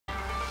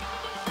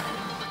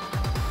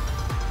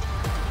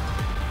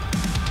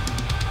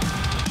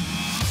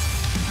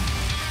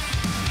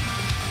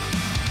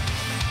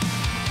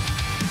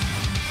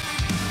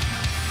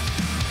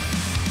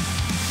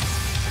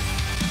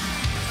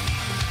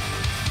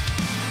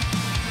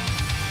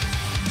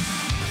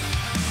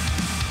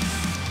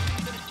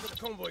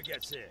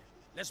lives here.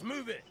 Let's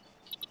move it.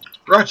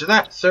 Roger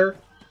that, sir.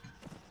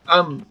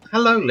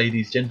 Hello,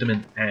 ladies,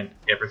 gentlemen, and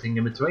everything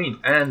in between,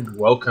 and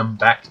welcome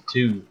back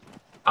to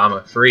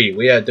Arma 3.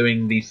 We are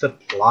doing the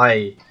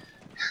supply.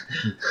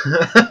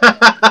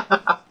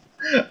 I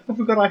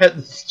forgot I had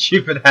this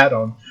stupid hat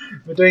on.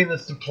 We're doing the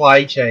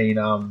supply chain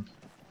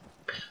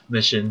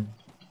mission.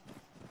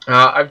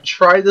 I've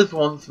tried this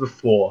once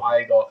before.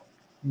 I got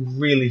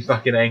really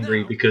fucking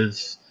angry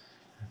because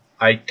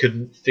I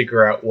couldn't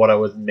figure out what I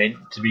was meant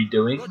to be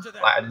doing.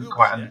 Like, I didn't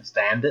quite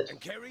understand it.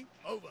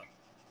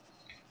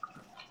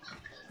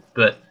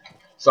 But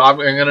so I'm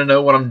gonna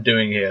know what I'm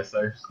doing here.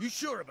 So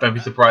don't be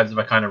surprised if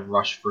I kind of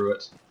rush through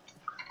it.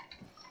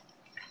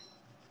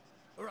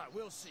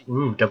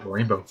 Ooh, double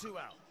rainbow.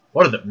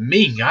 What does it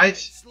mean,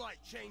 guys?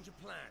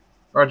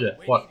 Roger.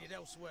 What?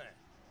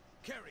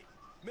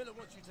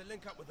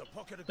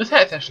 This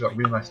hat's actually got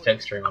really nice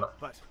texturing on it.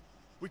 But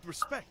with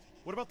respect,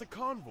 what about the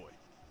convoy?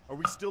 Are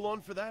we still on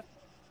for that?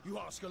 You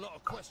ask a lot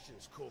of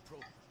questions,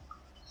 Corporal.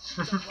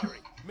 Don't worry,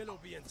 Miller will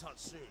be in touch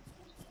soon.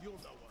 You'll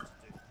know what to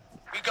do.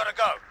 We gotta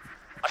go.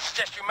 I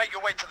suggest you make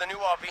your way to the new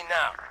RV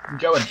now. I'm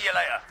going. See you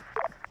later.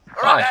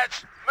 Alright,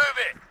 lads, move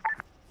it.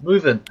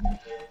 Moving.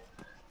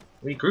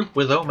 We group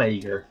with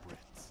Omega.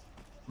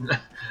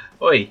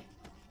 Oi.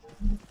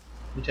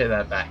 You take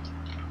that back.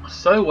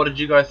 So, what did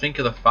you guys think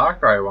of the Far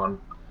Cry one?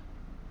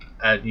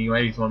 Do you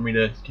maybe want me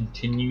to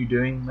continue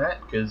doing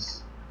that?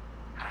 Because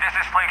this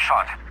is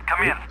Slingshot.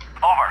 Come in.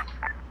 Over.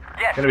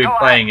 Yes, I'm gonna be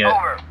playing it.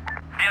 Over.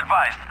 Be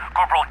advised,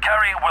 Corporal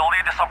Carey will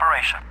lead this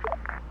operation.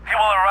 He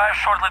will arrive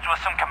shortly to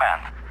assume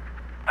command.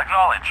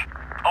 Acknowledge.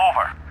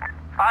 Over.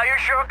 Are you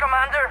sure,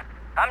 Commander?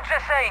 I'm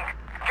just saying.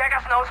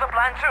 Jagas knows the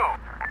plan too.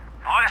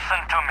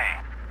 Listen to me.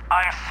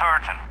 I'm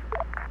certain.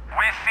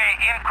 We see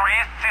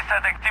increased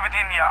CSAT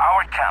activity near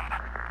our camp.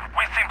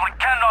 We simply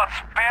cannot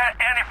spare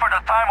any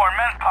further time or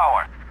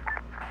manpower.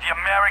 The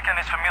American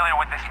is familiar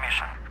with this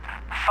mission.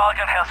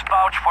 Falcon has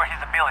vouched for his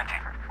ability.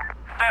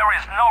 There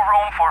is no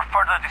room for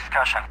further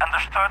discussion,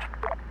 understood?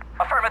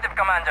 Affirmative,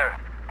 Commander.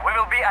 We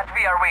will be at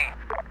VRW.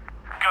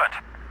 Good.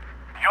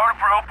 Your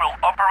group will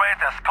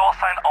operate as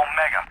callsign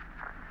Omega.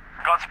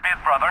 Godspeed,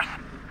 brothers.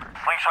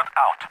 Slingshot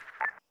out.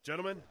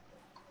 Gentlemen?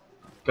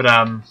 But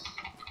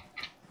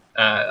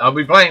I'll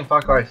be playing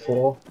Far Cry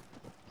 4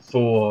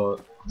 for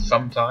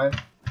some time.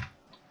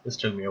 This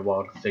took me a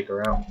while to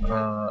figure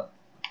out.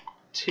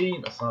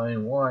 Team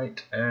assign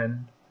white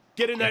and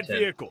get in that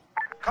vehicle.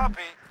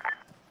 Copy.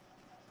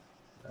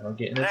 I'll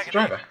get in as the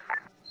driver.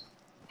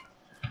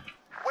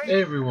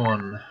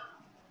 Everyone.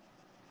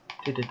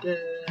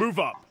 Move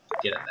up.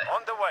 Get in there.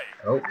 On the way.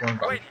 Oh, wrong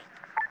button.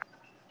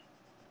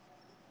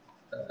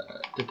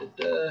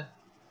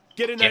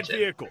 Get in that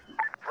vehicle.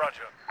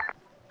 Roger.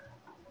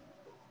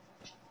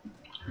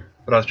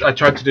 But I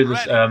tried to do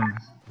this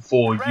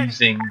before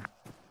using,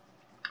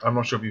 I'm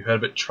not sure if you've heard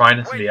of it,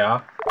 Trinus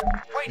VR,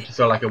 which is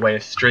sort of like a way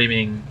of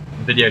streaming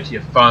video to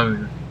your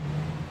phone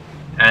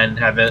and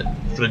have it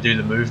sort of do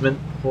the movement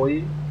for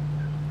you.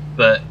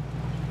 But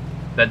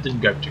that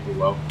didn't go particularly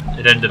well.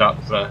 It ended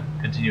up sort of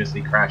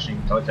continuously crashing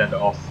until I turned it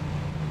off,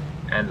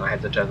 and I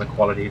had to turn the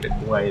quality a bit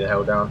way the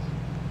hell down.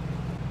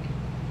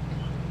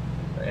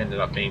 So it ended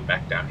up being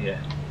back down here.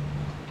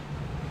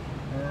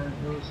 And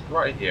it was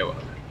right here,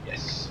 wasn't it?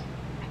 Yes.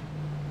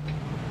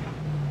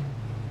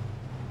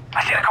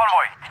 I see the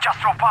convoy. It just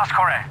drove past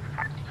Corey.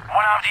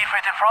 One armed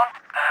defense in front,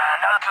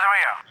 another to the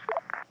rear.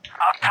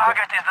 Our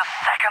target is the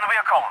second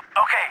vehicle.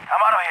 Okay,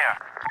 I'm out of here.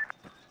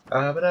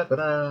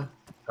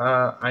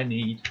 I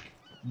need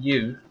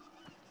you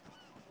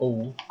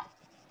all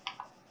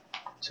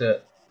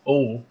to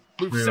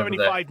move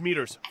 75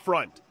 meters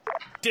front.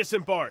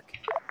 Disembark.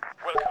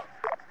 Welcome.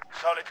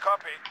 Solid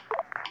copy.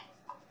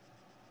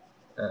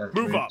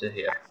 Move up to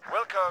here.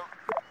 Welcome.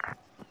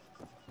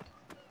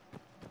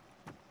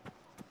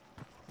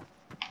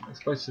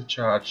 Explosive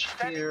charge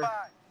here.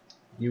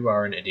 You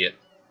are an idiot.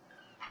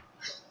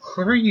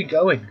 Where are you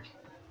going?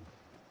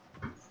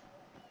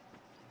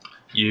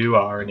 You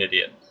are an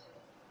idiot.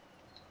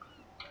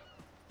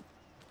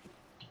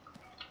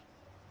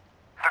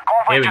 The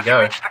convoy Here we just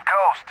go. reached the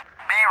coast.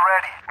 Be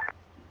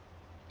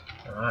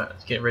ready. Alright,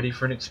 let's get ready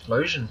for an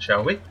explosion,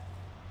 shall we?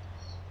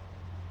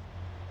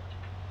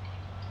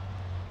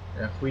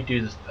 Now, if we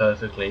do this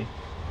perfectly,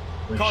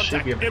 we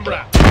should be able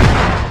to...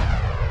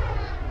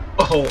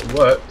 Oh, it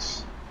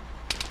works.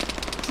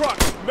 Truck,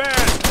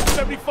 man,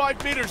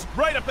 75 meters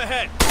right up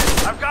ahead.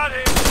 I've got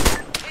him.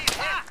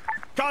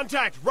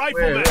 Contact,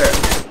 rifleman.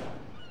 Where?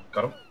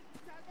 Got him.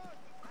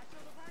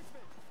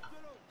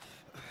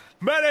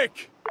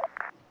 Medic.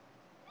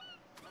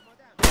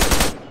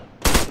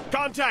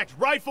 Contact,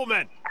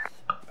 rifleman.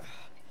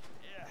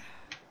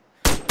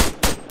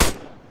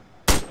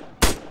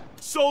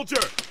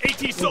 Soldier,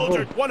 AT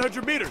soldier,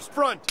 100 meters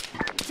front.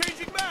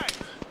 Changing mag.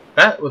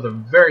 That was a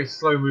very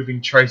slow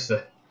moving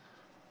tracer.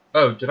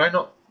 Oh, did I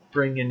not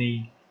bring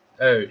any...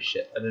 Oh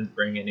shit, I didn't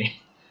bring any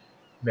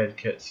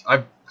medkits.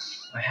 I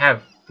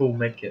have full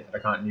medkit that I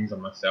can't use on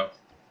myself.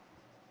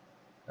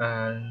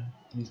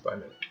 Used by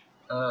medic.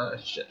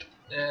 Shit.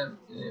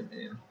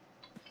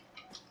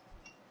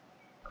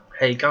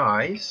 Hey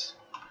guys,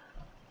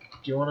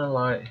 do you wanna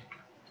like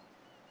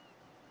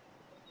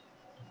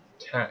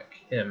attack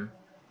him?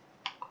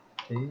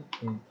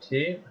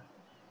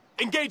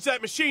 Engage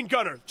that machine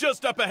gunner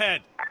just up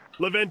ahead.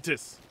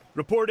 Leventis,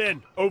 report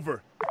in.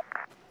 Over.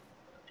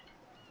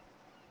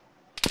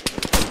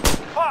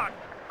 Fuck!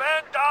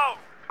 Man down!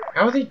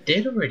 How are they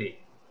dead already?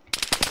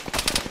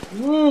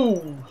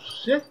 Whoa,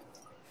 shit.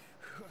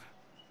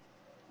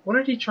 Why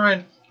did he try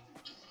and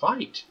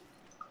fight?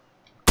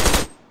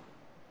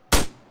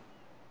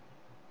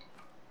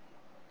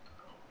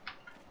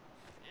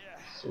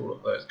 It's all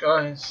of those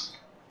guys.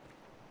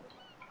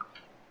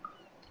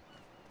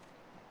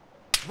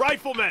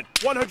 Rifleman,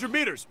 100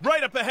 meters,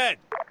 right up ahead.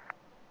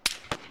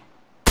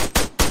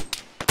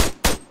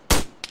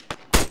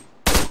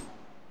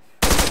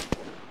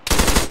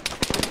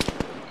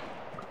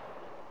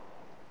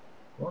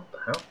 What the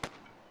hell?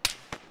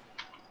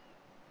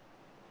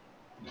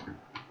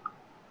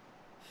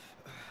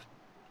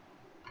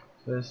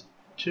 There's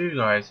two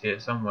guys here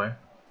somewhere.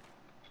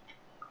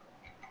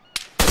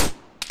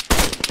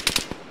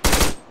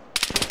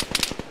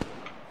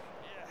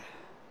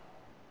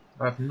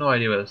 I have no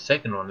idea where the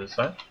second one is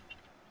though.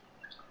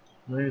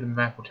 Maybe the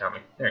map will tell me.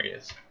 There he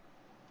is.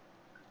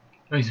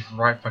 Oh, he's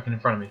right fucking in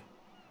front of me.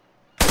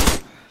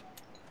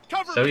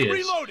 Cover So me, he is.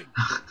 reloading.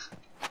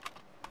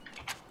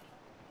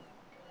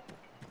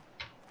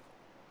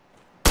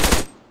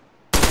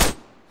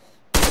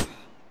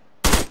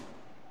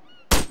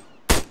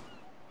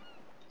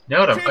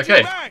 Nailed him. Changing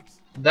Okay. mags.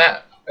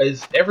 That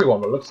is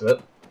everyone by the looks of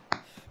it.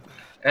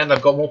 And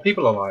I've got more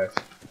people alive.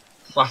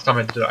 Last time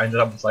I did it, I ended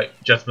up with like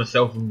just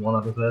myself and one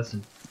other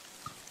person.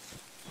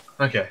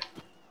 Okay.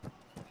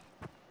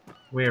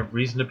 We're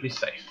reasonably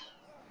safe.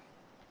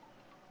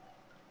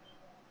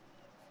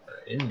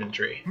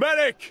 Inventory.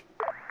 Medic.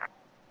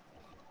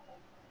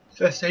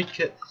 First aid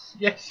kits.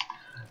 Yes.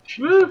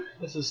 Woo!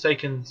 This has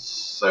taken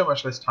so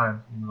much less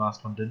time than the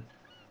last one did.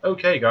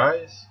 Okay,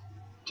 guys.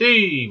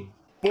 Team!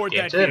 Board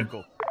Get that in.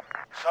 vehicle.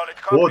 Solid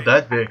copy. Board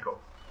that vehicle.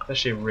 That's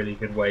actually a really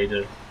good way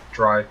to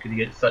drive because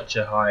you get such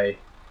a high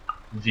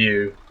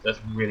view that's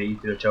really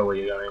easy to tell where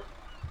you're going.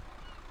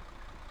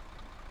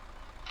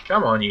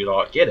 Come on, you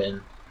lot, get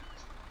in.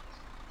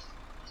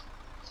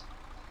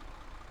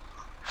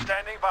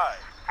 Standing by.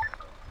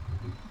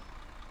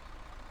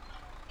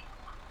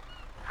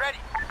 Ready.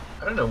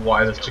 I don't know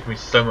why this took me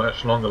so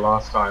much longer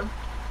last time.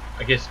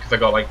 I guess because I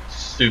got like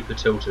super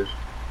tilted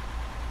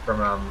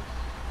from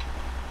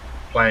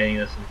playing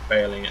this and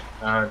failing it.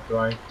 Do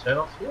I turn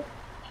off here?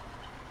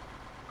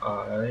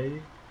 I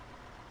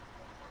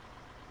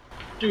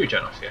do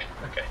turn off here.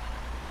 Okay.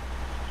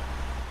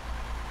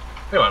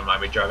 No one might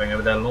be driving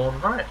over their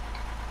lawn, right?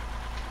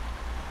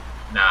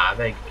 Nah,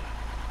 they good.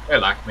 They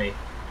like me.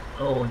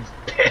 Oh, he's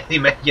barely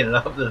making it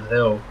up this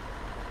hill.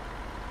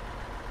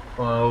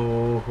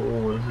 Oh,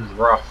 this is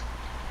rough.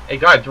 Hey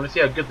guys, do you want to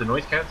see how good the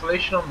noise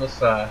cancellation on this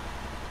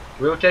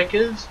Realtek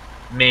is?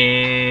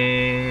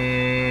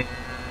 Man,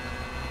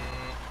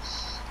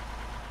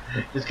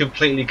 just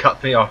completely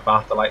cut me off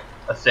after like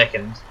a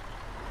second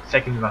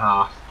and a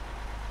half.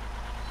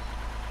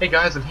 Hey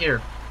guys, I'm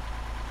here.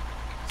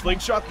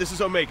 Slingshot, this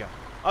is Omega.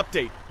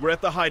 Update, we're at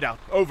the hideout.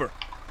 Over.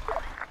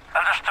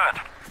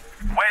 Understood.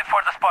 Wait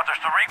for the spotters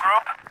to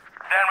regroup,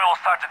 then we will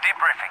start the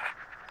debriefing.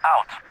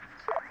 Out.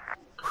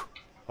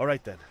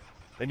 Alright then.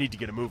 I need to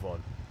get a move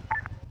on.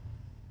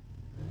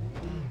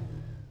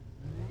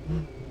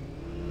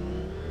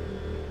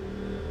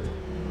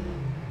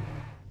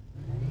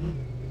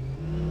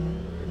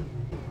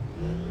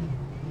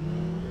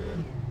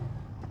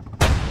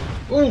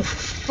 Oh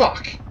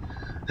fuck!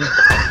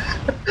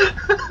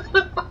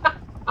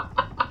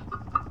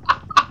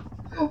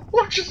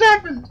 What just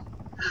happened?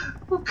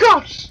 Oh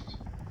gosh!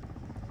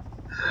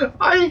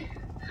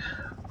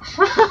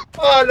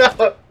 Oh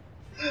no!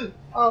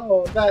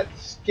 Oh, that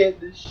scared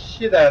the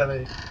shit out of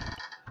me.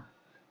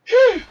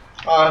 Whew.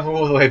 I'm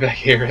all the way back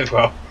here as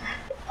well.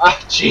 Ah,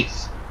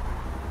 jeez.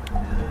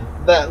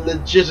 That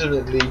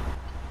legitimately,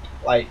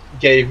 like,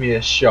 gave me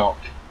a shock.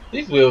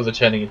 These wheels are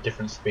turning at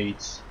different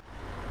speeds.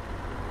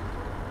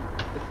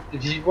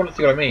 If you want to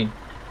see what I mean,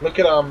 look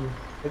at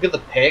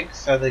the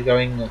pegs, how they're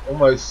going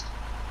almost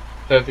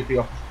perfectly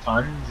opposite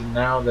times, and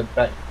now they're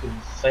back to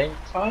the same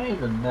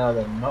time, and now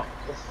they're not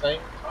the same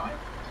time.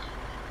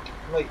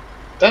 Like,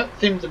 that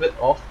seems a bit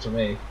off to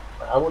me.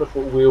 I would have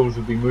thought wheels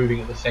would be moving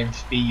at the same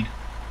speed.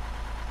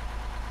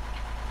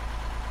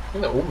 I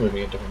think they're all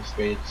moving at different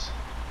speeds.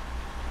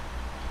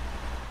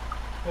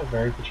 They're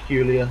very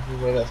peculiar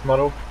the way that's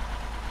modelled.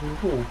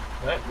 Ooh,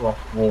 that rock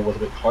wall was a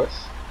bit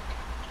close.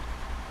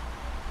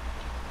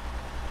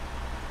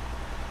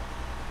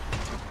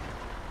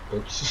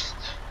 Oops.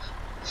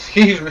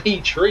 Excuse me,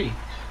 tree.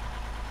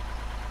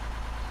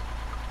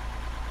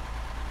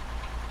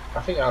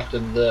 I think after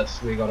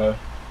this we gotta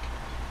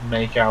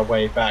make our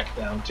way back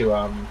down to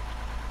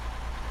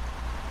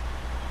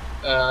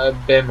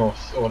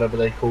Bemos, or whatever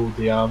they call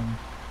the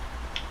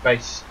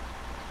base.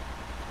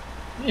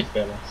 It's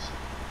Bemos.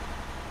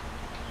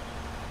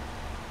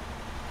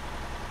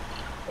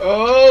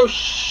 Oh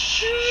shit!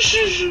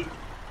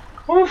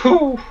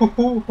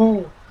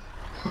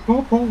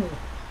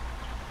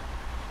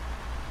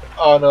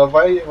 Oh no, have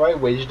I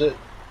waged it?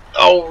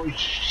 Oh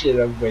shit,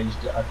 I've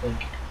waged it, I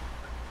think.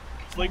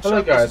 Slingshot,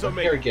 Hello guys, this is I'm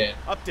here Omega. again.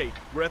 Update,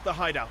 we're at the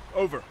hideout.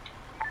 Over.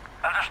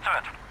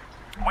 Understood.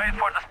 Wait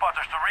for the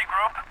spotters to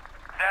regroup,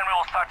 then we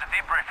will start the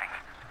debriefing.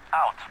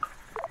 Out.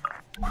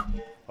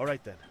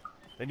 Alright then.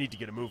 I need to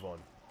get a move on.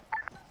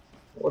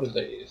 What are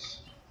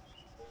these?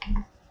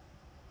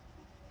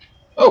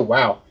 Oh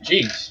wow,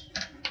 jeez.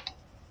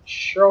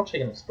 Sure, I'll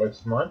take an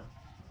explosive mine.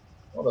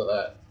 What are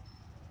that?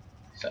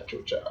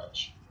 Central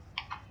charge.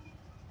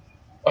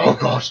 Oh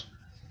god!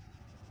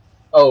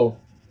 Oh,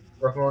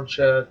 rocket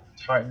launcher,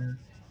 Titan.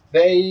 Are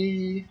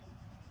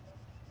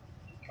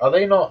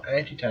they not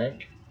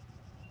anti-tank?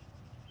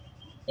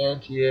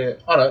 Anti-air.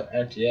 Oh no,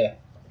 anti-air.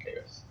 Okay,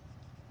 let's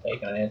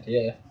take an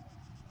anti-air.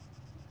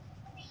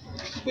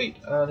 Sweet,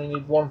 I only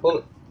need one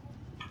bullet.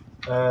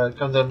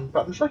 Comes in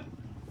button free.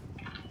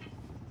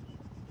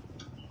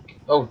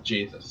 Oh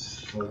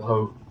Jesus,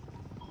 slow.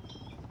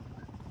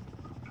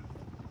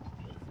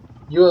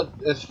 You are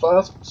as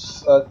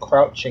fast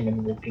crouching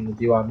and walking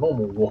as you are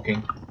normal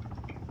walking.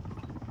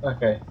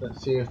 Okay,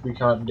 let's see if we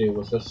can't deal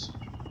with this.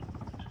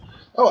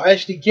 Oh, I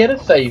actually get a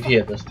save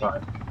here this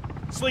time.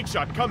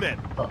 Slingshot, come in.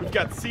 Oh, We've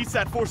got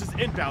CSAT forces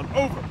inbound.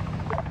 Over.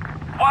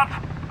 What?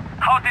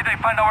 How did they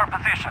find our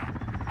position?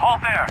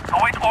 Hold there.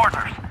 Await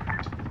orders.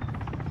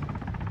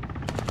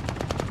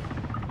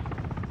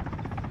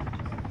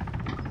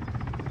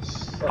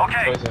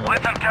 Okay,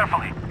 listen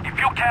carefully. If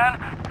you can,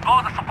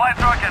 load the supply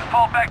truck and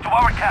fall back to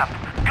our camp.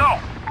 Go!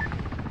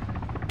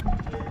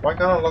 Why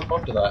can't I lock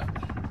onto that?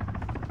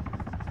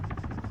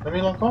 Let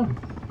me lock on.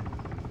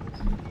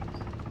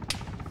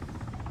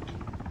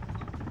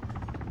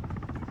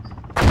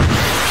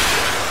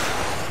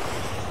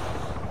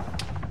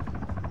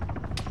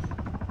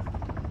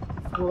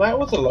 Well, that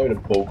was a load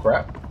of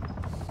bullcrap.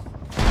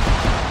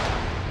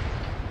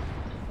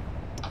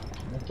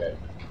 Okay.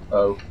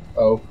 Oh.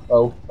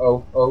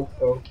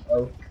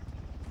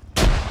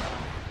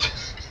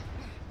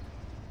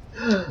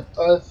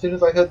 As soon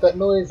as I heard that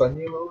noise, I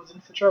knew I was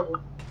in for trouble.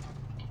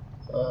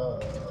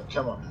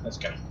 Come on, let's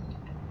go.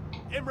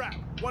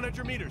 MRAP,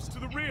 100 meters to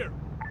the rear.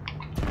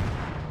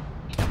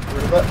 Get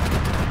rid of that.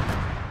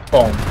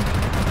 Bomb.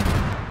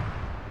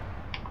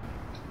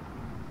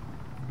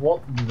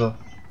 What the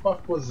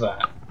fuck was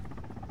that?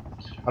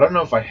 I don't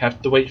know if I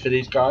have to wait for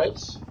these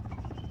guys,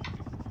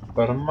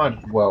 but I might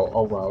as well.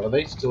 Oh wow, are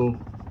they still?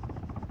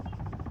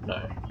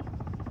 No.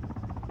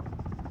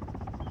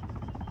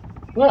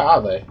 Where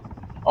are they?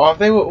 Oh,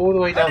 they were all the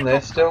way down there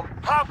still.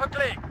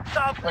 Perfectly.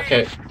 Southeast.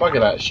 Okay, bugger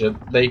that shit.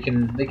 They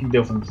can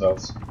deal for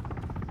themselves.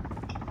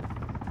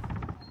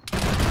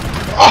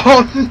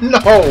 Oh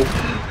no!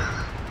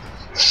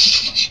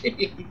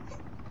 Jeez.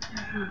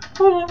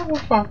 Oh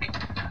fuck.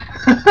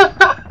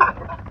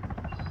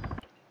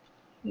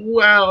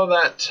 Wow,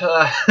 that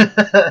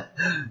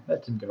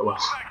that didn't go well.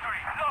 Factory,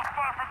 not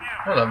far from you.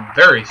 That was a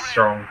very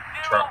strong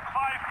truck.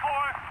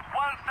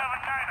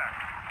 054179er.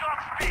 Top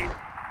speed.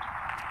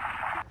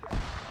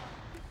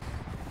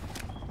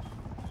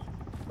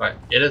 Right,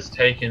 it has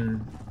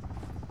taken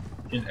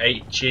an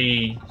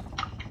two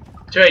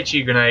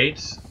HE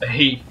grenades,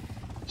 a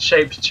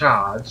shaped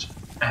charge,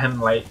 and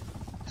like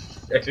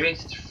at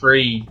least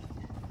 3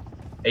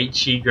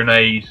 HE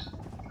grenade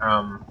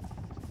from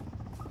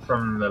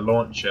the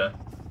launcher.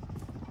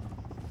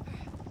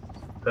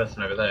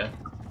 Person over there.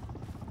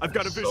 I've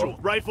got a visual.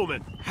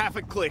 Rifleman, half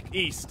a click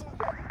east.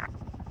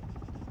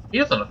 He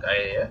doesn't look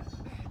AAF.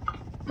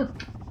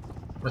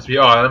 Must be.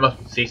 Oh, that must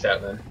be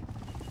CSAT then.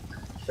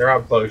 There are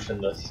both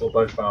in this, or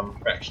both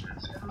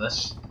factions in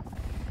this.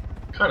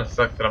 Kind of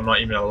sucks that I'm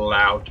not even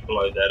allowed to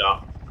blow that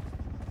up.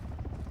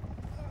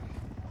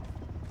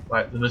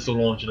 Like the missile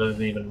launcher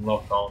doesn't even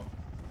lock on.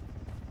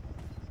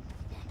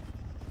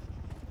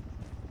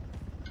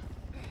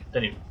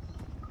 Anyway,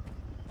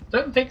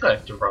 don't think I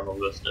have to run all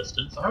this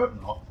distance. I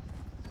hope not.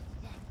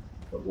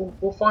 But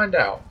we'll find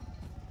out.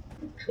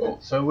 Cool.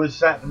 So with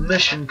that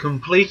mission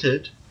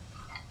completed,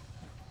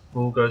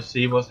 we'll go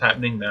see what's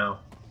happening now.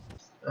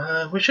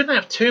 We shouldn't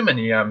have too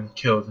many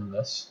kills in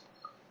this.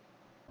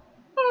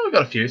 Oh, we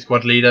got a few.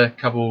 Squad leader,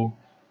 couple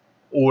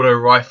auto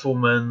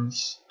riflemen,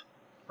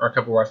 or a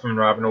couple riflemen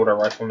rather than auto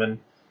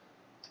riflemen,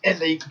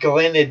 and a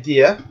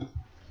grenadier.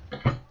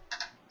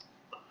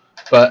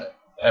 But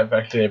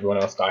actually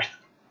everyone else died.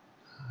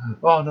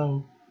 Oh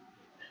no.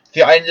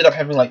 See, I ended up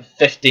having like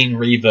 15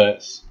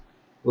 reverts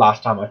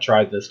last time I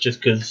tried this,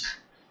 just because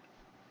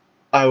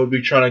I would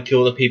be trying to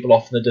kill the people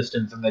off in the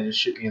distance and they just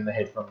shoot me in the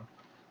head from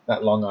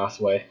that long ass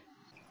way.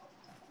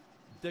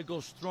 They go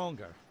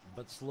stronger,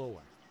 but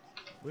slower.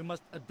 We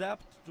must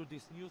adapt to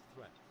this new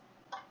threat.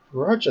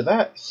 Roger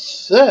that,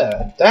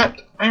 sir.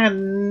 Adapt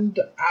and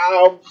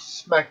I'll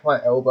smack my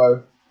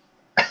elbow.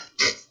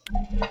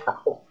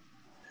 Ow.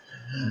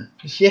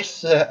 Yes,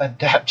 sir.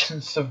 Adapt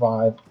and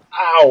survive.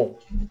 Ow!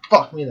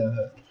 Fuck me, that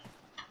hurt.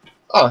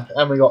 Oh,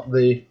 and we got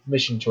the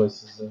mission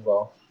choices as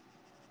well.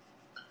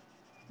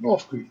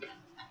 North Group.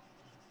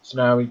 So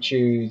now we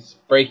choose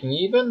breaking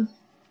even,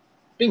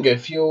 bingo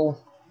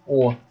fuel,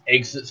 or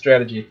exit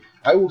strategy.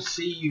 I will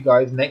see you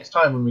guys next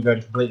time when we go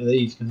to complete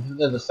these, because if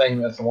they're the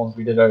same as the ones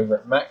we did over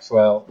at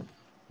Maxwell,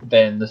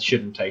 then this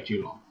shouldn't take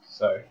too long.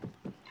 So,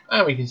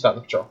 and we can start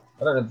the patrol.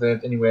 I don't know if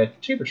there's anywhere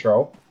to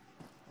patrol.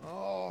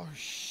 Oh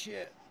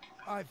shit,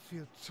 I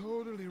feel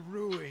totally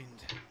ruined.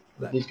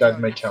 But these guys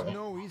may tell me.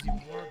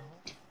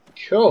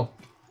 Cool.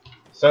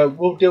 So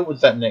we'll deal with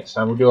that next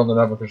time. We'll do on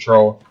another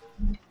patrol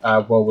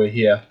while we're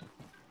here.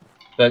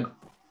 But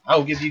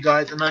I'll give you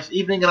guys a nice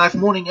evening, a nice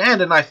morning,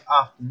 and a nice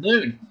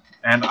afternoon.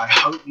 And I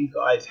hope you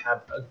guys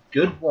have a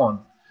good one.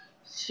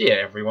 See ya,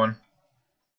 everyone.